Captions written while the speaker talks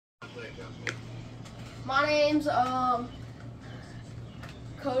My name's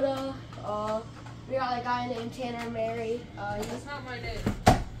Koda. We got a guy named Tanner Mary. That's not my name.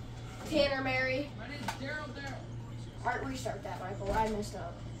 Tanner Mary. My name's Daryl. Alright, restart that, Michael. I messed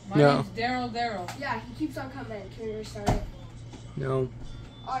up. My name's Daryl. Yeah, he keeps on coming in. Can we restart it? No.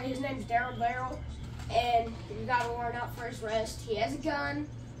 Alright, his name's Daryl. And we got a warrant out for his arrest. He has a gun.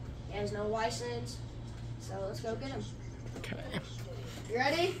 He has no license. So let's go get him. Okay. You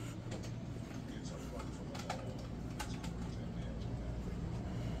ready?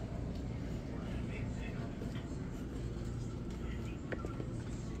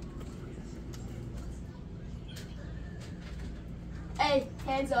 Hey,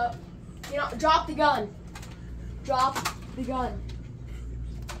 hands up. You know, drop the gun. Drop the gun.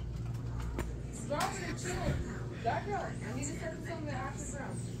 Drop it, chill. Back up. I need to start something off the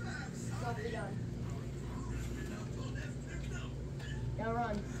ground. Drop the gun. Now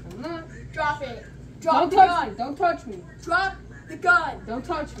run. I'm not. Drop it. Drop the gun. Don't touch me. Drop the gun. Don't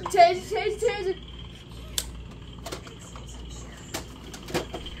touch me. Taser.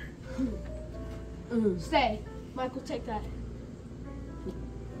 Stay. Michael, take that.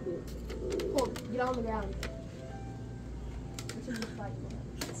 Hold. Get on the ground. That's a good fight.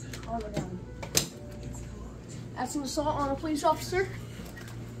 On the ground. That's an assault on a police officer.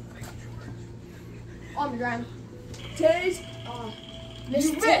 On the ground. Tase.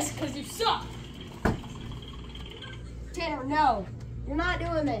 You missed because you suck. Tanner, no. You're not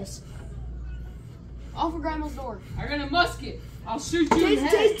doing this. Off of Grandma's door. I got a musket. I'll shoot you in the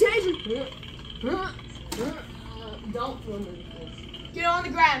head. Taser. Don't throw me. Get on the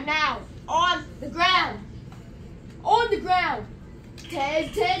ground now. On the ground. On the ground.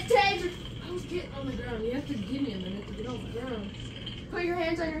 Taser. I was getting on the ground. You have to give me a minute to get on the ground. Put your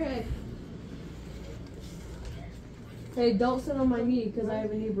hands on your head. Hey, don't sit on my knee because I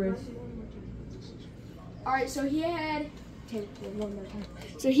have a knee brace. All right, so he had. Take one more time.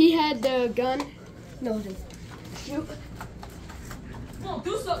 So he had the gun. No, it didn't. Shoot. Come on,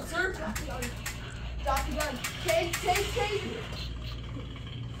 do something, sir. Drop the gun. Taser.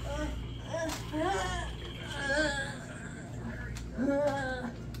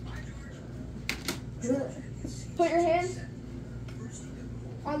 Put your hands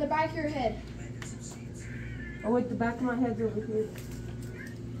on the back of your head. Oh wait, the back of my head's over here.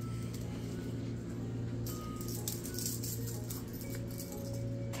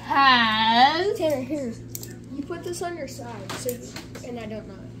 Tanner, here. You put this on your side, so and I don't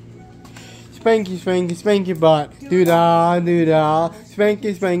know. Spank your butt. Do da. Spank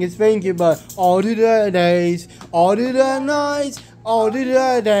your butt. All to the days. All to the nights. All to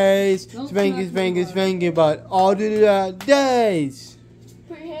the days. Spank your butt. All to the days.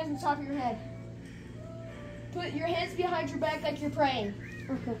 Put your hands on top of your head. Put your hands behind your back like you're praying.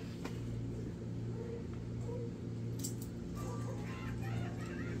 Okay.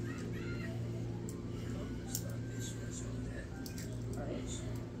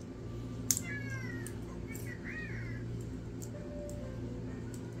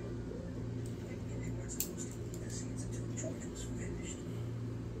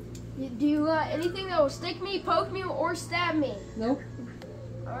 Do you anything that will stick me, poke me, or stab me? Nope.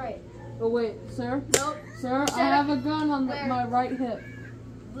 Alright. Oh wait, sir? Nope. Sir, I have a gun on my right hip.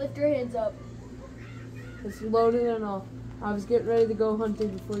 Lift your hands up. It's loaded and all. I was getting ready to go hunting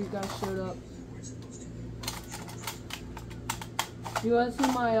before you guys showed up. You want to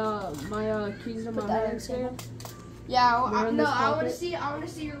see my keys to my handstand? Yeah, I want to see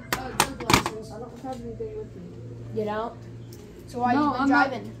your gun license. I don't have anything with me. Get out. So why you been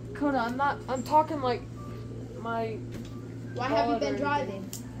driving? Koda, I'm talking like my... Why have you been driving?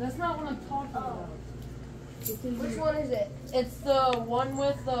 That's not what I'm talking about. Which one is it? It's the one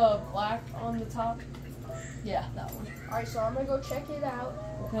with the black on the top. Yeah, that one. Alright, so I'm going to go check it out.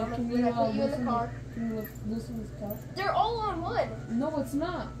 Okay, I'm going to put you in the car. Can you loosen this cuff? They're all on one. No, it's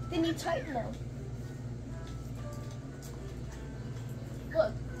not. Then you tighten them.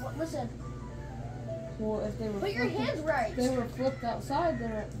 Look, listen. Well, if they were Put your hands right. If they were flipped outside,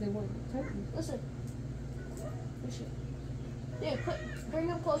 they wouldn't tighten. Listen. Dude, bring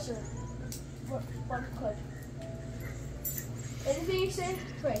them closer. One clip. Anything you say,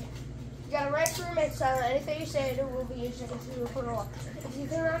 wait. You gotta write to remain silent. Anything you say, it will be used against you for the law. If you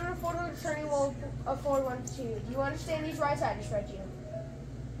can run a photo, attorney will afford one to you. Do you understand these rights I just read to you?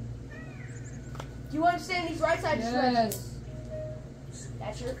 Do you understand these rights I just read to you?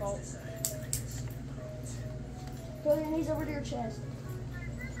 That's your fault. Throw your knees over to your chest.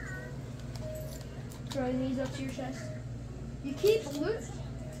 Throw your knees up to your chest. You keep loose.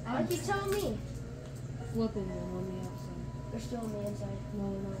 Like you telling me. Flipping them on the outside. They're still on the inside. No,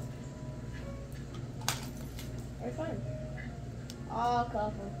 they're not. Oh,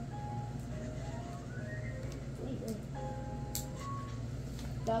 couple.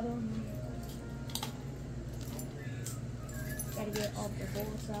 Gotta get all the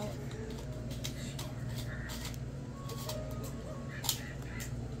bullets out.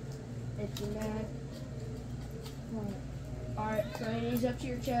 If you're mad. Alright, so your knees up to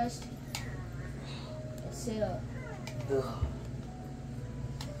your chest. And sit up.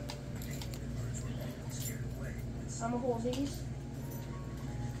 I'm gonna hold these.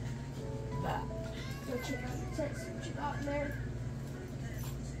 Go check out the text, what you got in there.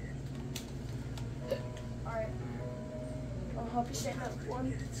 Alright. I'll help you stand up.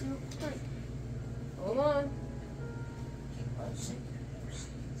 1, 2, 3. Hold on. 1, 2,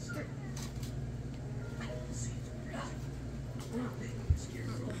 3.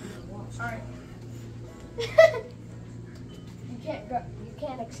 Alright. You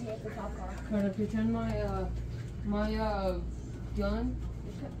can't escape the cop car. Can I pretend my gun?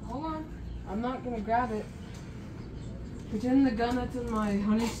 Hold on. I'm not gonna grab it. Pretend the gun that's in my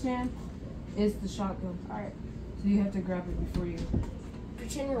hunting stand is the shotgun. Alright. So you have to grab it before you.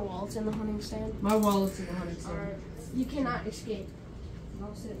 Pretend your wallet's in the hunting stand. My wallet's in the hunting stand. Alright. You cannot escape.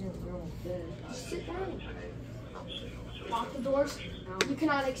 I'm sitting here real dead. Just sit down. Lock the doors. You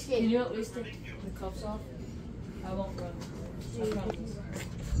cannot escape. Can you at least take the cuffs off? I won't run. I promise.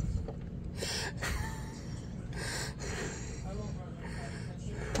 I won't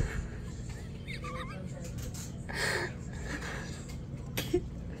run.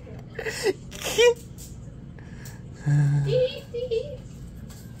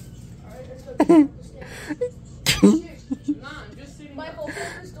 Alright, let's go down the stairs. Nah, I'm just sitting. Michael, hold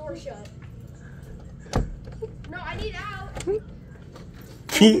this door shut. No, I need out. Hold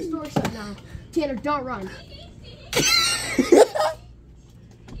this door shut now. Tanner, don't run.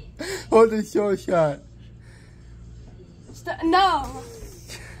 Hold the door shut. No.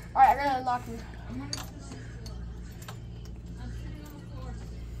 Alright, I gotta unlock you.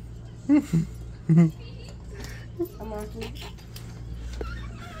 I'm locking.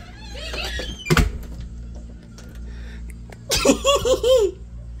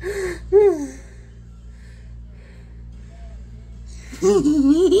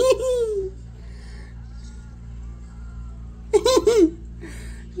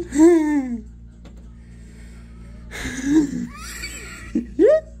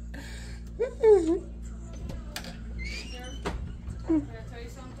 Can I tell you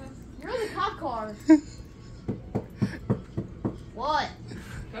something? You're in the cop car. What?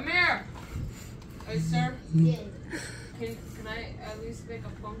 Come here. Hey, sir. Yeah. Can I at least make a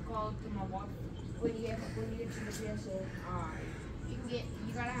phone call to my wife? When you get to the PSA, Alright.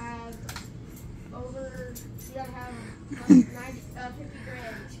 you gotta have 50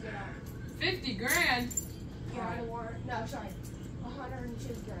 grand to get out. 50 grand? You have a warrant. No, sorry.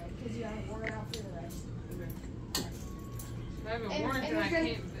 102 grand because you have a warrant out for the rest. If I have a And- warrant, and then I there's gonna-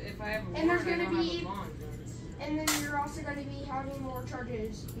 can't. If I have a and warrant, there's I gonna don't be- have a bond. And then you're also going to be having more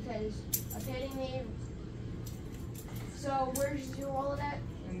charges because of hitting me. So where's your wallet at?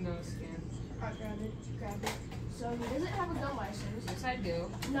 And no scan. Alright, grab it. So he doesn't have a gun license. Yes, I do.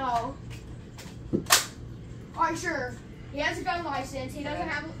 No. Alright, sure. He has a gun license. He doesn't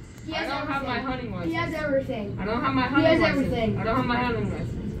have. He I has don't have my everything. hunting license. He has everything. I don't have my He hunting has license. everything. I don't have my hunting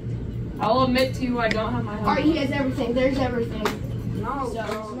license. I'll admit to you, I don't have my hunting Alright, he has everything. There's everything. No, So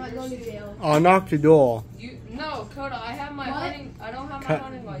bro. he's not going to jail. I'll knock the door. No, Koda, I have my What? hunting. I don't have my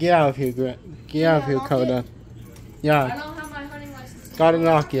hunting license. Get out of here, Grant. Get out of here, knock Koda. I Yeah, don't have my hunting license. gotta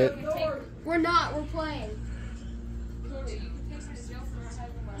knock it. We're not. We're playing. Koda, you can take me to jail for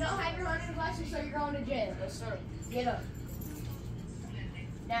having my No, have your hunting license, so you're going to jail. Yes, sir. Get up.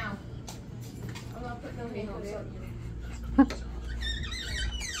 Now. I'm gonna put no handcuffs on you.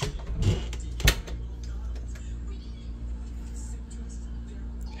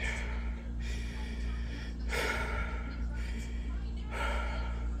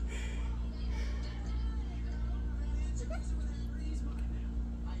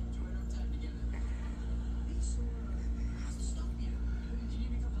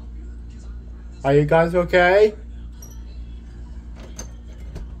 Are you guys okay?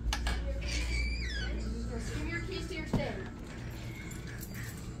 Just give me your keys to your stand.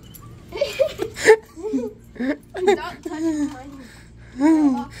 Don't touch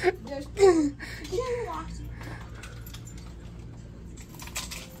mine. Just lock.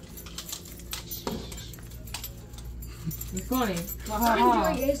 It's funny.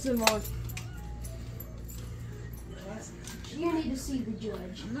 I'm doing ASMR. You need to see the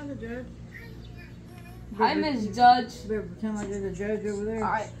judge. I'm not a judge. Hi, Miss Judge. You better pretend like you're the judge over there.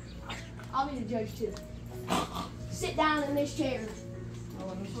 Alright. I'll be the judge too. sit down in this chair.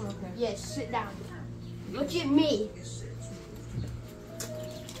 Oh, in this one? Okay. Yes, sit down. Look at me.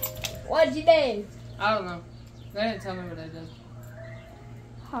 What'd you do? I don't know. They didn't tell me what I did.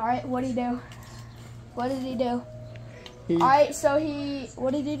 Alright, what'd he do? What did he do? He, Alright, so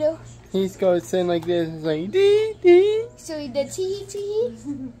what did he do? he's going to sing like this. It's like, dee, dee. So he did tee.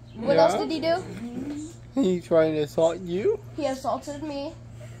 What Yeah. else did he do? He's trying to assault you. He assaulted me.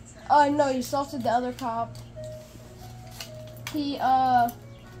 No, he assaulted the other cop. He,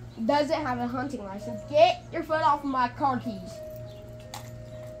 doesn't have a hunting license. Get your foot off of my car keys.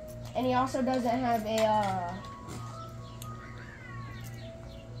 And he also doesn't have a,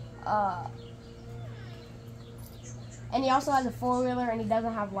 and he also has a four-wheeler and he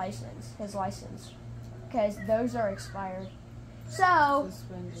doesn't have his license. Because those are expired. So,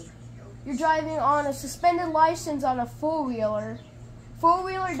 Suspended. you're driving on a suspended license on a four-wheeler.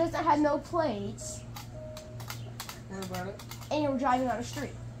 Four-wheeler doesn't have no plates. What about it? And you're driving on a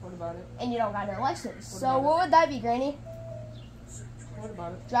street. What about it? And you don't got no license. What So about what would that be, Granny? What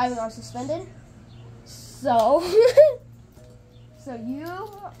about it? Driving on suspended? So, so you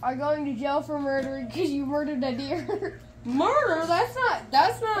are going to jail for murder because you murdered a deer. Murder? That's I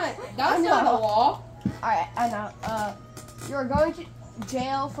know. not a law. Alright, I know. You're going to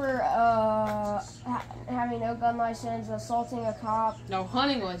jail for having no gun license, assaulting a cop, No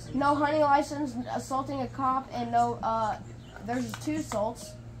hunting license. no hunting license, assaulting a cop, and no, there's 2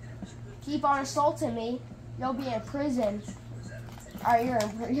 assaults. Keep on assaulting me, you'll be in prison. Alright,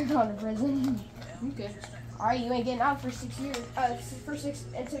 you're going to prison. Okay. Alright, you ain't getting out for 6 years.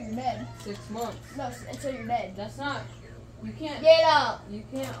 Until you're dead. 6 months. No, until you're dead. That's not. You can't. Get up. You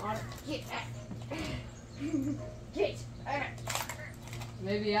can't. Get up. Get up.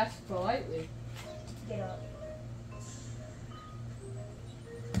 Maybe ask politely. Get up.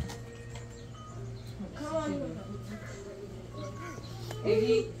 Come on.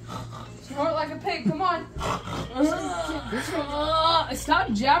 Piggy. Snort like a pig. Come on.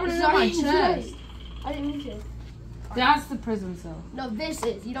 Stop jabbing it in my chest. I didn't mean to. That's the prison cell. No, this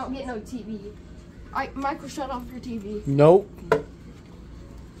is. You don't get no TV. Alright, Michael, shut off your TV. Nope.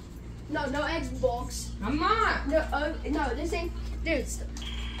 No Xbox. I'm not. No, no, this ain't. Dude,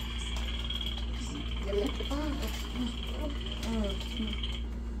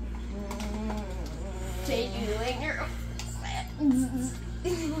 take you in your.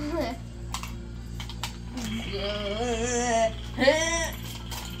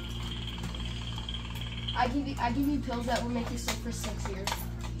 I give you pills that will make you sick for 6 years.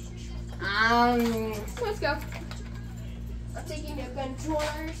 Let's go. I'm taking the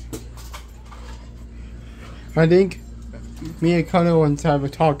controllers. I think me and Koda want to have a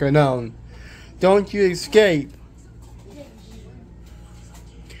talk alone. Don't you escape.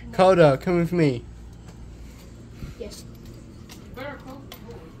 Koda, come with me. Yes. Better close the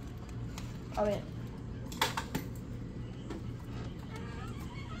door. Oh yeah.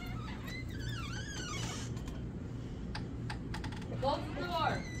 Close the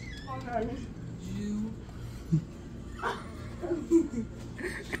door. Hold on. You.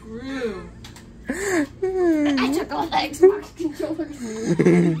 Screw. I took all the Xbox controllers.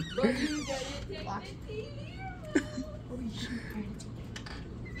 But you didn't take Lock. the TV.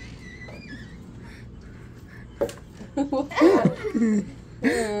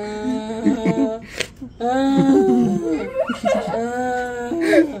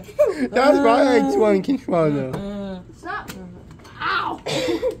 That's my X1 controller. Stop. Ow.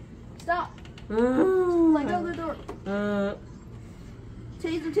 Stop. Let go of the door.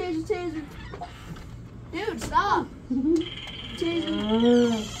 Taser. Dude, stop.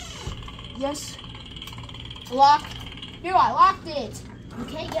 Taser. Yes. Lock. Dude, I locked it. You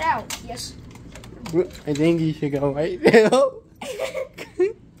can't get out. Yes. I think you should go right now.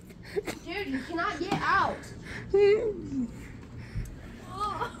 Dude, you cannot get out. You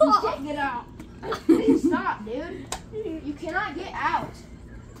can't get out. Stop, dude. You cannot get out.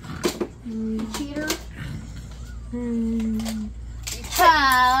 You cheater.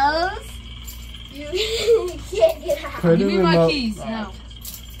 Because you can't get out. Put Give the me my remote keys back. now.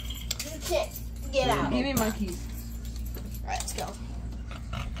 You can't get out. Give me my keys. Alright, let's go.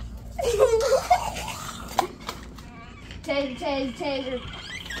 Taser.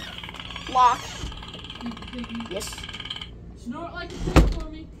 Lock. Yes. Snort like a pig for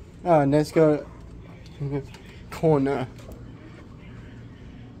me. Oh, let's go corner.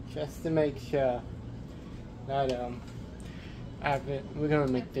 Just to make sure that we're gonna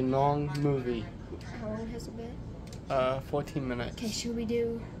make the long movie. How long has it been? 14 minutes. Okay, should we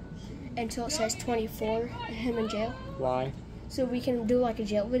do until it says 24, him in jail? Why? So we can do like a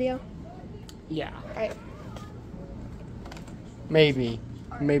jail video? Yeah. Alright. Maybe.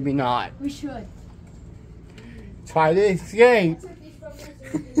 Maybe not. We should. Try to escape.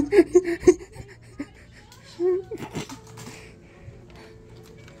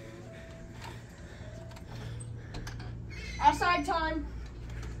 Outside time.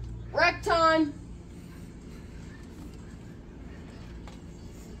 Rec time.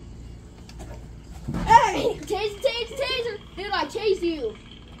 Hey! Taser! Dude, I chase you.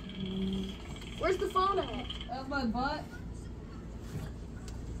 Where's the phone at? Up my butt.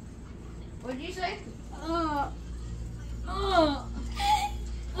 What'd you say?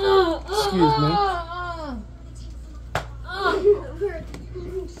 Excuse me.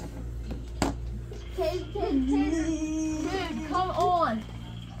 Taser. Dude, come on.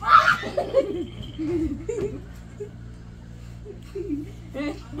 I'm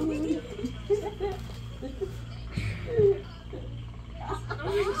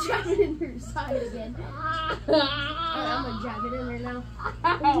gonna jab it in your side again. I'm gonna jab it in there now.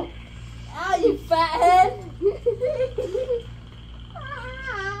 Ow! Ow, you fathead!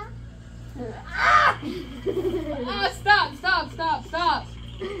 Stop.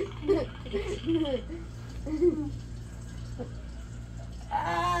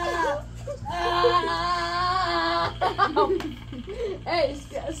 Hey,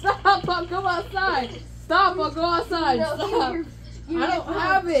 stop, I'll go outside. Stop, I'll go outside. No, Stop. you I don't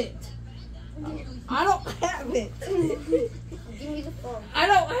have it. I don't have it. Give me the phone. I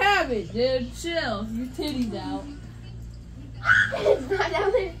don't have it, dude. Chill. Your titty's out. It's not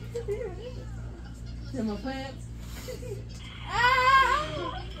down there. It's in my pants.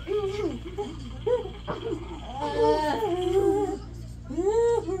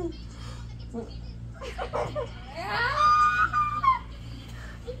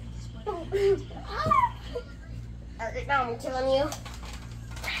 Alright, now I'm killing you.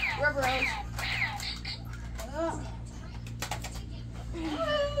 Rubber rounds.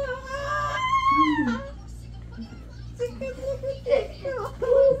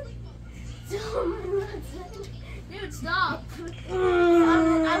 Dude, stop.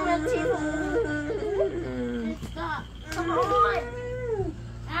 I'm gonna tease him. Stop. Come on.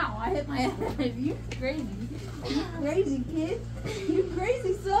 Ow, I hit my head. You crazy. You crazy, kid. You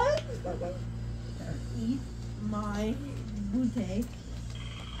crazy, son. Eat my bouquet.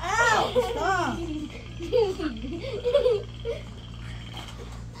 Ow, stop.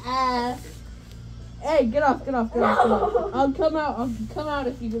 Hey, get off. I'll come out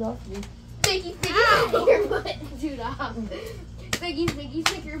if you get off me. Sticky, stick your butt. Dude, Sticky,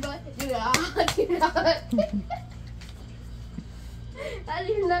 stick your butt. Dude, How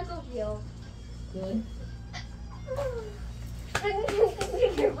do your knuckle feel? Good.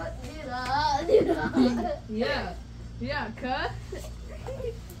 Stick your butt. Dude, Yeah, cut.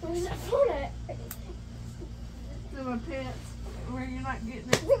 Where's that phone at? It's in my pants. Where you're not getting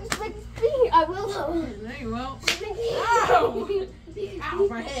it. Sticky, I will though. No, you won't. Sticky. Ow! Ow,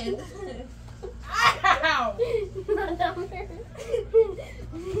 my head. Ow! Not down there.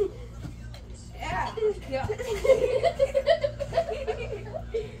 Yeah.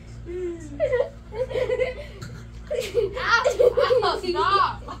 Ow,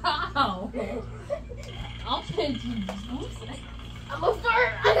 stop! Ow! I'll pinch you. I'm a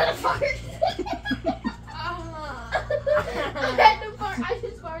fart. I got a fart. I had no fart. I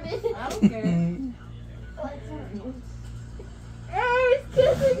just farted. I don't care. Oh, it's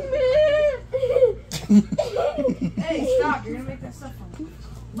kissing me. Hey, stop! You're gonna make that stuff fun.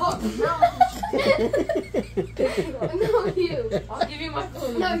 Look! No, you. I'll give you my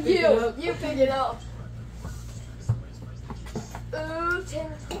phone. No, Pick it up. you pick it up. Oh,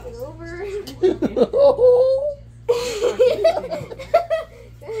 Tanner's coming over.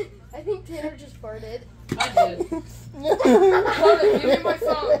 I think Tanner just farted. I did. Koda, give me my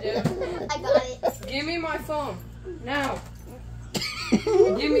phone, dude. I got it. Give me my phone. Now.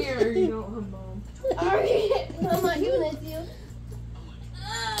 Give me your, you don't have mom. Alright, I'm not giving it to you.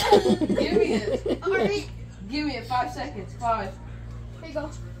 Give me it. Alright, Give me it. 5 seconds. 5. here you go.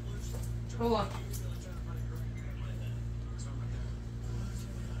 Hold on.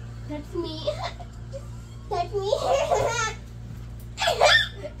 That's me. That's me.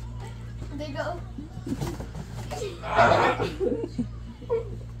 There you go.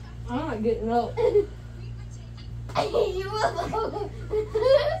 I'm not getting up. You will.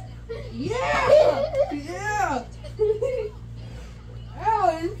 Yeah! Yeah!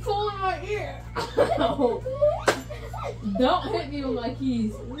 Ow, it's pulling my ear. Ow. Don't hit me with my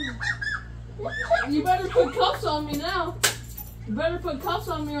keys. You better put cuffs on me now. You better put cuffs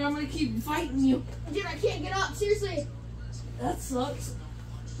on me or I'm gonna keep fighting you. Dude, I can't get up. Seriously. That sucks.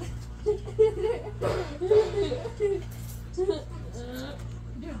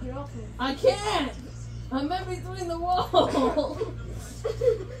 Get off me. I can't. I'm in between the walls.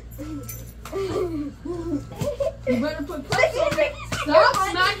 You better put cuffs on me. Stop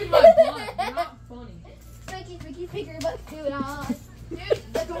smacking my butt. You're not funny. Spanky, finger your butt. Dude,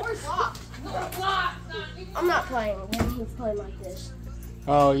 the door's locked. No, it's not. I'm not playing when he's playing like this.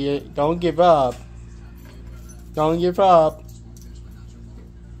 Oh, yeah. Don't give up. Don't give up.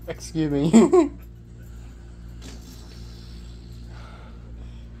 Excuse me.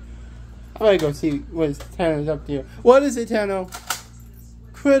 I'm gonna go see what Tanner's up to. What is it, Tanner?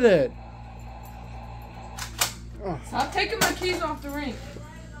 Quit it. Oh. Stop taking my keys off the ring.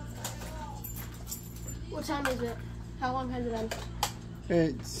 What time is it? How long has it been?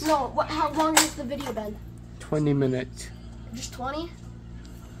 It's No, how long has the video been? 20 minutes. Just 20?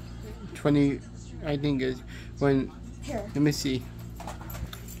 20, I think is when. Here. Let me see.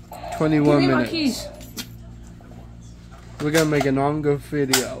 Give 21 me my minutes. keys. We're gonna make a longer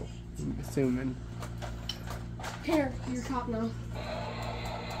video. I'm assuming. Here, you're cop now.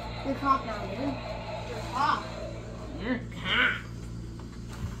 You're cop now, dude. You're cop. You're a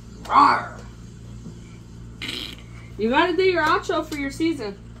cat. You gotta do your outro for your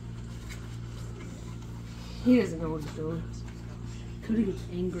season. He doesn't know what he's doing. Koda gets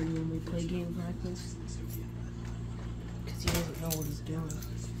angry when we play games like this. Because he doesn't know what he's doing.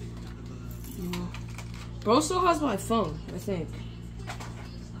 You know? Bro still has my phone, I think.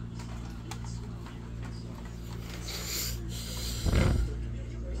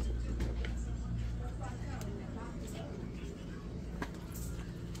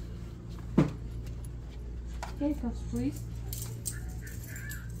 Handcuffs, please.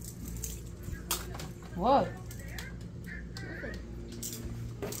 What?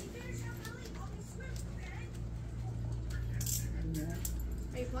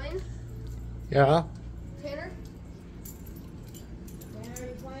 Are you playing? Yeah. Tanner? Tanner, are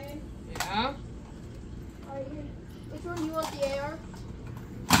you playing? Yeah? Alright, here. Which one do you want, the AR? Or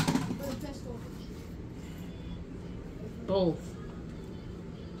the pistol? Both.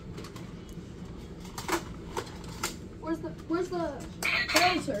 Where's the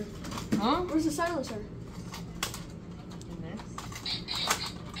silencer? Huh? Where's the silencer? In there.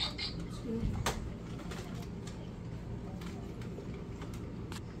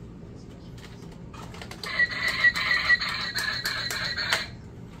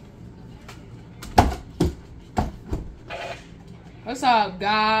 What's up,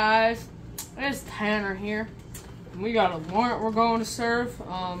 guys? It's Tanner here. We got a warrant we're going to serve.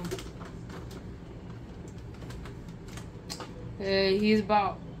 He's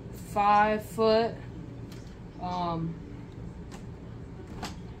about 5 foot.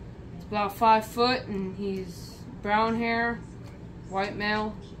 He's about 5 foot, and he's brown hair, white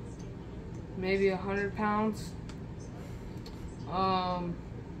male, maybe 100 pounds. We're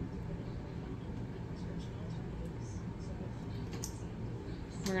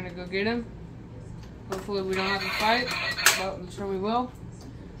gonna go get him. Hopefully we don't have a fight, but I'm sure we will.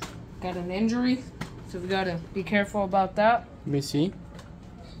 Got an injury, so we gotta be careful about that. Let me see.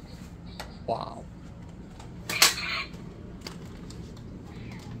 Wow.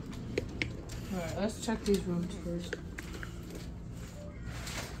 Alright, let's check these rooms first.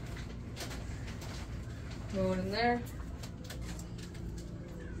 Go in there.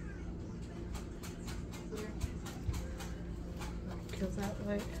 Kill that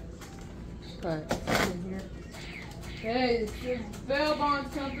light. Alright. In here. Hey, it's the bail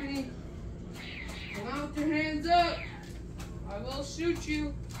bond company. Come out with your hands up. I will shoot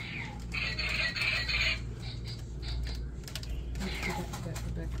you.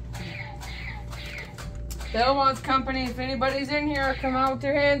 Bail bonds company, if anybody's in here, come out with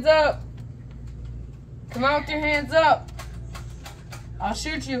your hands up. Come out with your hands up. I'll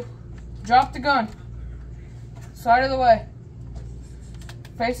shoot you. Drop the gun. Side of the way.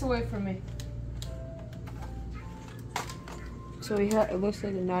 Face away from me. So it looks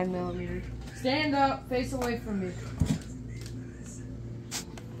like a 9mm. Stand up, face away from me.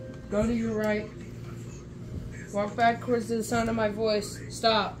 Go to your right. Walk backwards to the sound of my voice.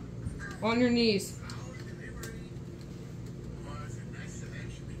 Stop. On your knees.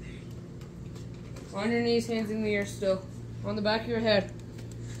 On your knees, hands in the air still. On the back of your head.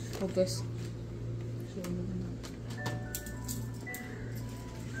 Hold this.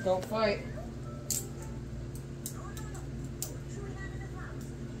 Don't fight.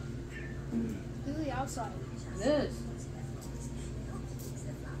 Do the outside. It is.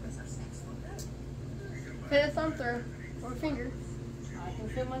 Fit a thumb through. Or a finger. I can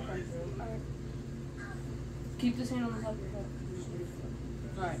fit my thumb through. Alright. Keep this hand on the top of your head.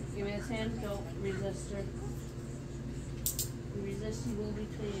 Alright, give me this hand. Don't resist her. Give me resist, you will be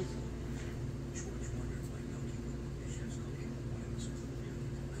tased.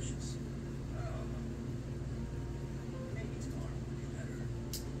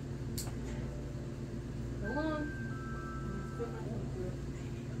 Hold on.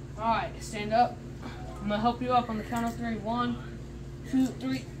 Alright, stand up. I'm gonna help you up on the count of 3. 1, 2,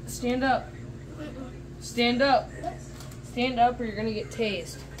 3. Stand up. Stand up. Stand up or you're gonna get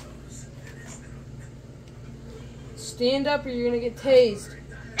tased. Stand up or you're gonna get tased.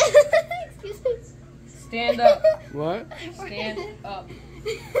 Excuse me. Stand up. What? Stand up.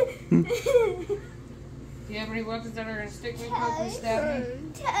 Do you have any weapons that are gonna stick me, poke me, stab me?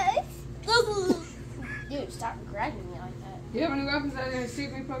 Dude, stop grabbing me like that. Do you have any weapons that are gonna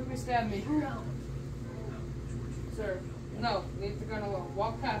stick me, poke me, stab me? No. Sir, no. Leave the gun alone.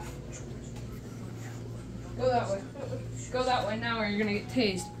 Walk past. Go that way. Go that way now or you're gonna get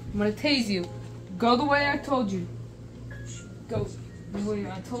tased. I'm gonna tase you. Go the way I told you. Go the way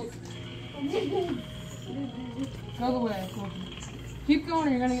I told you. Go the way I told you. Keep going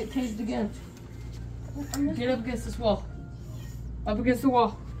or you're gonna get tased again. Get up against this wall. Up against the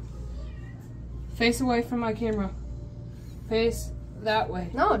wall. Face away from my camera. Face that way.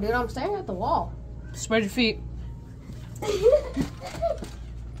 No, dude, I'm staring at the wall. Spread your feet.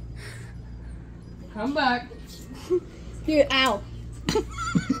 Come back. Dude, ow.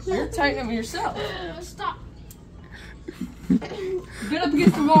 You're tightening them yourself. Stop. Get up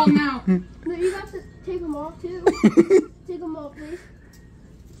against the wall now. No, you have to take them off too. Take them off, please.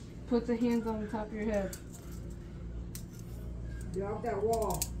 Put the hands on the top of your head. Get off that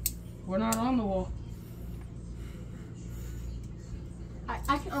wall. We're not on the wall.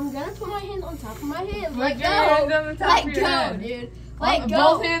 I'm gonna put my hands on top of my head. Put Let your go. hands on the top Let of your go, head. dude. Let go.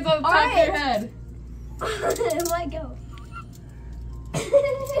 Both hands on the top of your head. Let go.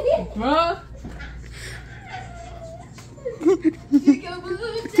 Bruh.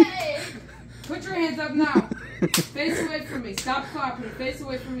 Put your hands up now. Face away from me. Stop clapping. Face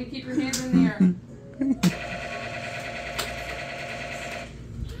away from me. Keep your hands in the air.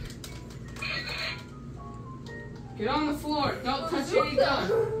 Get on the floor. Don't touch any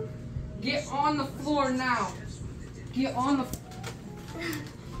gun. Get on the floor now. Get on the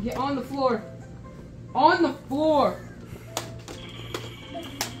floor. On the floor.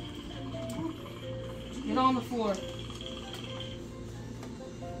 Get on the floor.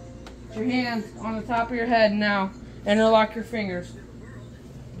 Put your hands on the top of your head now. Interlock your fingers.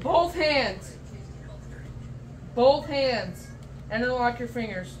 Both hands. Both hands. Interlock your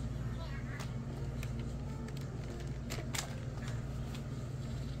fingers.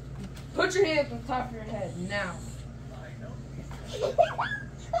 Put your hands on the top of your head now.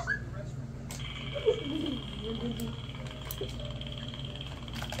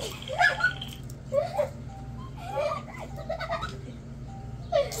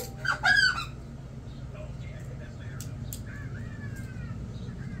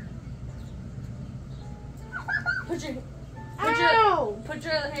 Put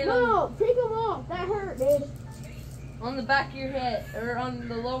your other hand No, take them off. That hurt, dude. on the back of your head, or on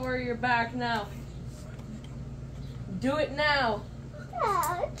the lower of your back now. Do it now.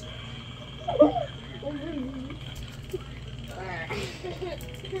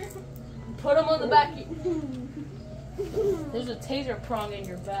 Put them on the back. There's a taser prong in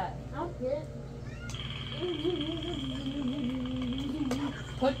your back. Okay.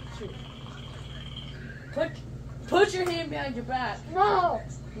 Put your hand behind your back. No.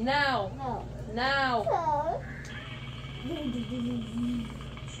 Now. No. Now. No.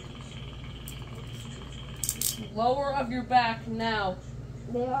 Lower of your back now.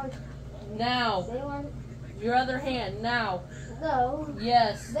 They are. Now. They are. Your other hand now. No.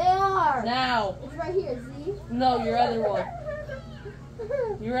 Yes. They are. Now. It's right here. See? No, your other one.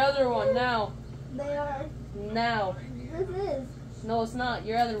 Your other one now. They are. Now. This is. No, it's not.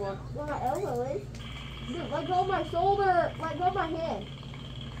 Your other one. Where my elbow is. Dude, let go of my shoulder. Let go of my hand.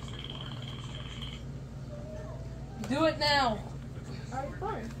 Do it now. Alright,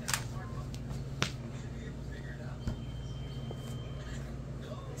 fine.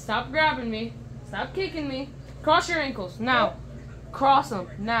 Stop grabbing me. Stop kicking me. Cross your ankles now. Cross them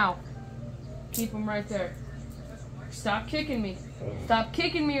now. Keep them right there. Stop kicking me. Stop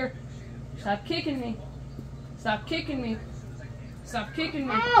kicking me. Stop kicking me. Stop kicking me. Stop kicking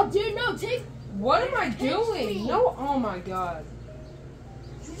me. Ow, dude, no, take. What am I doing? me. No, oh my god.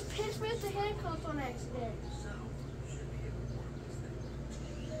 You just pinched me with the handcuffs on accident.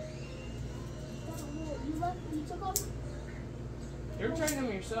 You took off. You're trying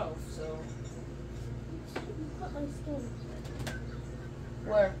them yourself, so. You cut my skin.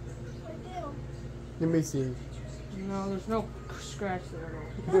 Where? Right there. Let me see. No, there's no scratch there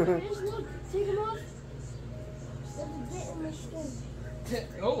at No, just look. Take them off. There's a bit in my skin.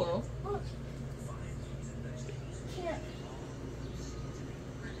 all. Oh well. Look. Can't.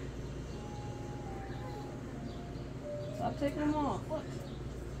 Stop taking them off. Look.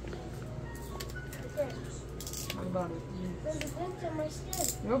 There. I'm about it. There's a dent in my skin.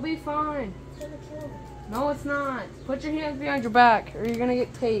 You'll be fine. It's gonna kill me. No, it's not. Put your hands behind your back, or you're gonna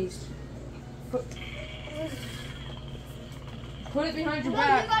get tased. Put it behind your No,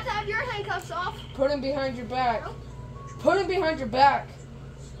 back. you got to have your handcuffs off. Put him behind your back. Put him behind your back.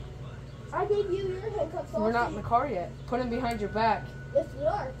 I gave you your handcuffs off. We're not in the car yet. Put him behind your back. Yes, we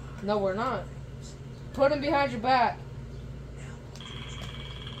are. No, we're not. Put him behind your back.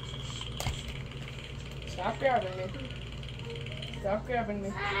 Stop grabbing me. Stop grabbing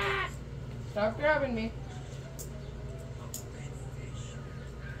me. Stop grabbing me.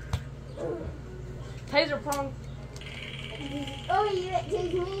 Taser prong. Oh, you didn't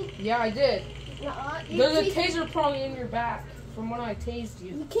tase me? Yeah, I did. Nuh-uh. There's a taser prong in your back from when I tased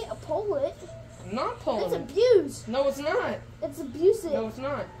you. You can't pull it. I'm not pulling It's it. abuse. No, it's not. It's abusive. No, it's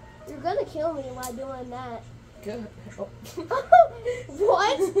not. You're gonna kill me by doing that. Good. Oh.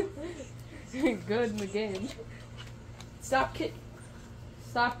 What? Good in the game. Stop kicking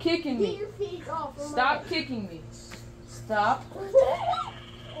Get me. your feet off. Stop kicking me. Stop.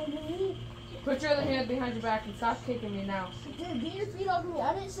 Put your other hand behind your back and stop kicking me now. Dude, get your feet off me.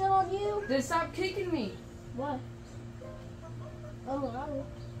 I didn't sit on you. Then stop kicking me. What? I'm allowed.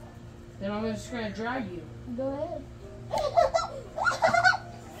 Then I'm just gonna drag you. Go ahead.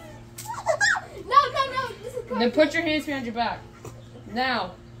 No. This is crazy. Then put your hands behind your back.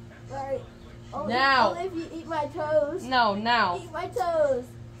 Now. Alright. Now. Only if you eat my toes. No, now. Eat my toes.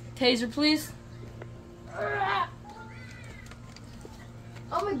 Taser, please.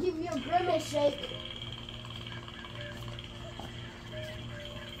 I'm gonna give you a grimace shake.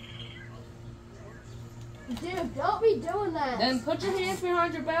 Dude, don't be doing that. Then put your hands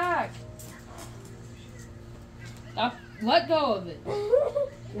behind your back. Stop. Let go of it.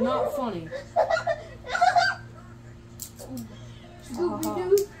 You're not funny.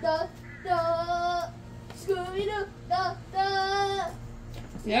 Scooby-Doo, da, da. Scooby-Doo, da, da.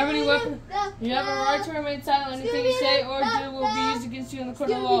 Do you have any weapon? You have a right to remain silent. Anything you say or do will be used against you in the court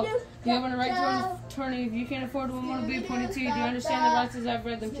of law. You have a right to an attorney if you can't afford one will be appointed to you. Do you understand the rights as I've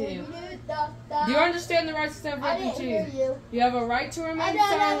read them to you? Do you understand the rights as I've read them to you? You have a right to remain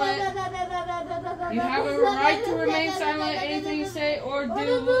silent. You have a right to remain silent. Anything you say or do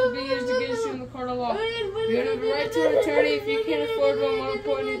will be used against you in the court of law. You have a right to an attorney if you can't afford one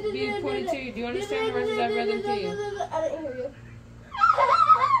will be appointed to you. Do you understand the rights as I've read them to you? I didn't hear you.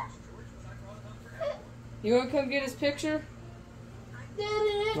 You want to come get his picture?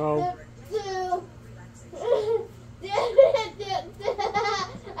 No.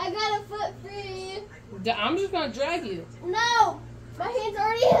 I got a foot free. I'm just going to drag you. No, my hand's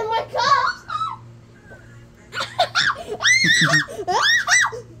already in my cup.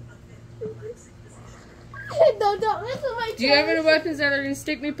 Don't mess with my toes. Do you have any weapons that are going to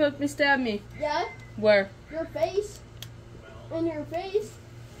stick me, poke me, stab me? Yeah, Where? your face. In your face.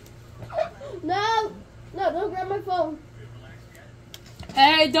 No, don't grab my phone.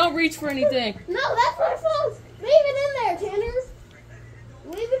 Hey, don't reach for anything. No, that's my phone. Leave it in there, Tanner.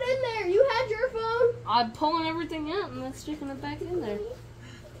 Leave it in there. You had your phone. I'm pulling everything out and then sticking it back in there.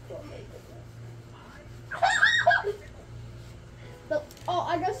 Oh,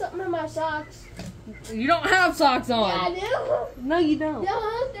 I got something in my socks. You don't have socks on. Yeah, I do. No, you don't.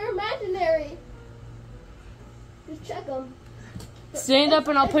 No, they're imaginary. Just check them. Stand up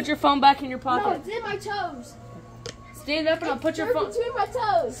and I'll put your phone back in your No, pocket. it's in my toes. Stand up and I'll put your They're phone. between my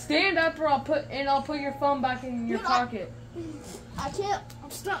toes. Stand up or I'll put your phone back in your pocket. I can't. I'm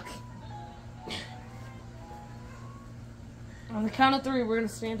stuck. On the count of 3, we're gonna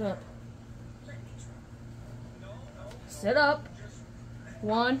stand up. Sit up.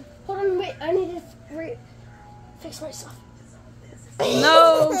 1. Hold on, wait. I need to fix myself.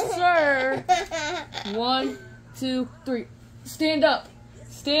 No, sir. 1, 2, 3. Stand up.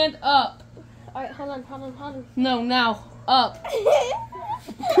 Stand up. All right, hold on. No, now. Up.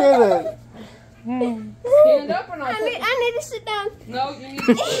 Couldn't. Stand up and I'll put... I need to sit down. No, you need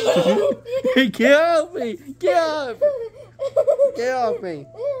to... Get off me! Get off! Get off me!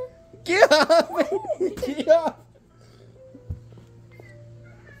 Get off me! Get off!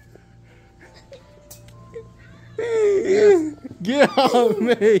 Get off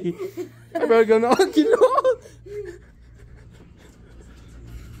me! I'm gonna knock it off!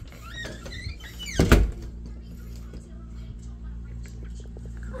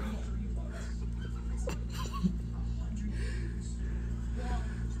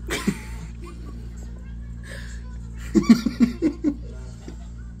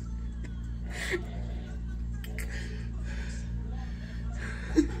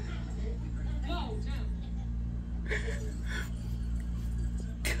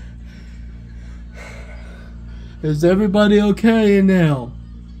 Is everybody okay in now?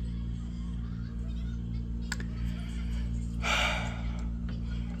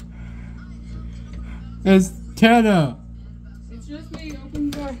 It's Tanner. It's just me.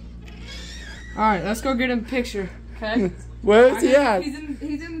 Open the door. Alright, let's go get him a picture, okay? Where is he at? He's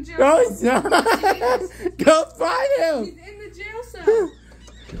in the jail No, cell. he's not. Go find him. He's in the jail cell.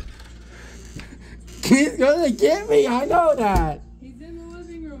 He's gonna get me. I know that. He's in the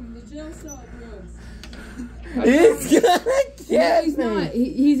living room, the jail cell room. He's gonna No, get he's me. not.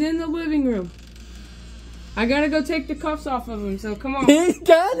 He's in the living room. I gotta go take the cuffs off of him, so come on. He's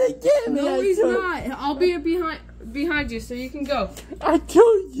gonna get me. No, I he's told- not. I'll be behind you, so you can go. I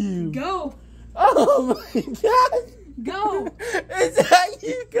told you. Go. Oh my God. Go. Is that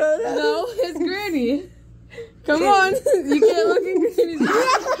you, Koda? No, it's Granny. Come on. You can't look in Granny's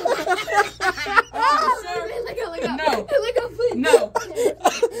eyes. Sir. Look up. No. Look up, please. No.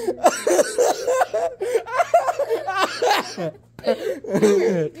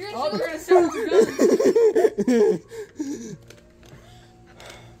 You're Oh, they're gonna sell the gun.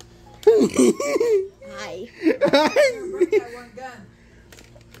 Hi.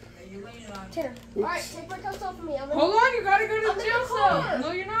 Tanner. Alright, take my cuffs off of me. Hold on, you gotta go to I'm the in jail the car. cell.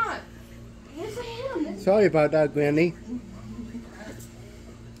 No, you're not. Yes, I am. Sorry about that, Granny.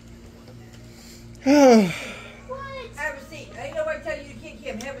 What? Have a seat. Ain't nobody tell you to kick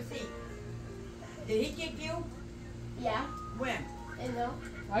him. Have a seat. Did he kick you? Yeah. When? And no.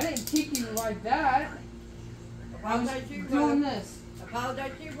 I didn't kick you like that. I was Apologize to your doing brother. this.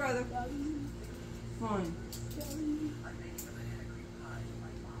 Apologize to your brother. Fine.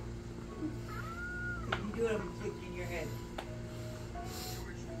 If you do it, I'm gonna flick you in your head.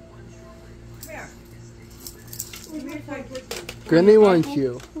 Come here. Come here so I flick you. Granny wants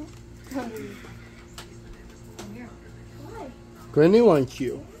you. Come here. Why? Granny wants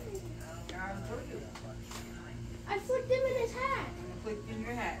you. I told you. I flicked him in his hat. I'm gonna flick you in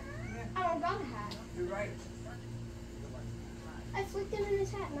your hat. Come here. I don't got a hat. You're right. I flicked him in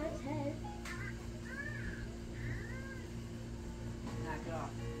his hat, not his head. Knock it off.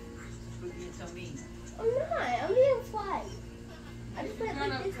 Quit being so mean. I'm not. I'm being fly. I just went Gun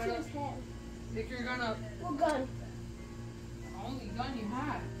like up, this gun to up. his head. Pick your gun up. What gun? The only gun you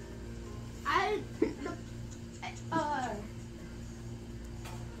had.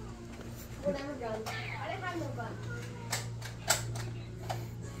 Whatever gun. I didn't have no gun.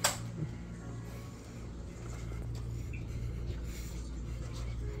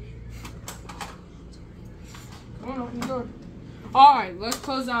 Come on, open the door. Alright, let's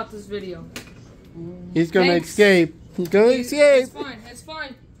close out this video. He's gonna Thanks. escape. He's gonna escape. It's fine, it's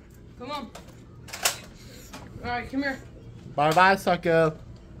fine. Come on. Alright, come here. Bye bye, sucker.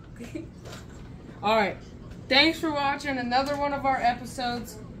 Alright. Thanks for watching another one of our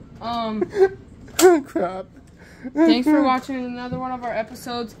episodes. Crap. Thanks for watching another one of our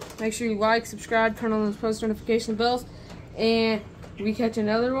episodes. Make sure you like, subscribe, turn on those post notification bells. And we catch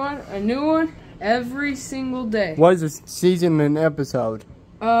another one, a new one, every single day. What is this season and episode?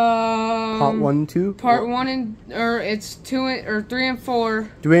 Part 1 and 2? Part 1 and it's 2 or 3 and 4.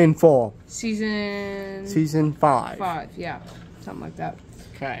 3 and 4. Season 5. 5, yeah. Something like that.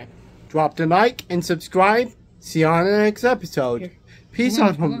 Okay. Drop the like and subscribe. See you on the next episode. Here. Peace Come on,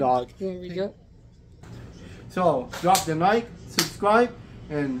 out, come home on. dog. You want to read it? So, drop the like, subscribe,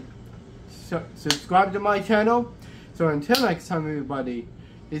 and subscribe to my channel. So, until next time, everybody,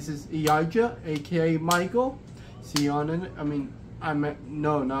 this is Elijah, aka Michael. See you on the,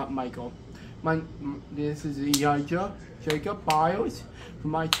 no, not Michael. This is Elijah Jacob Biles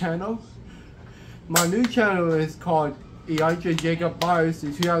from my channel. My new channel is called Elijah Jacob Biles,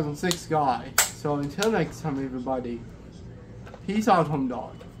 the 2006 guy. So, until next time, everybody, peace out, home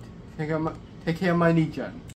dog. Take care of my legion.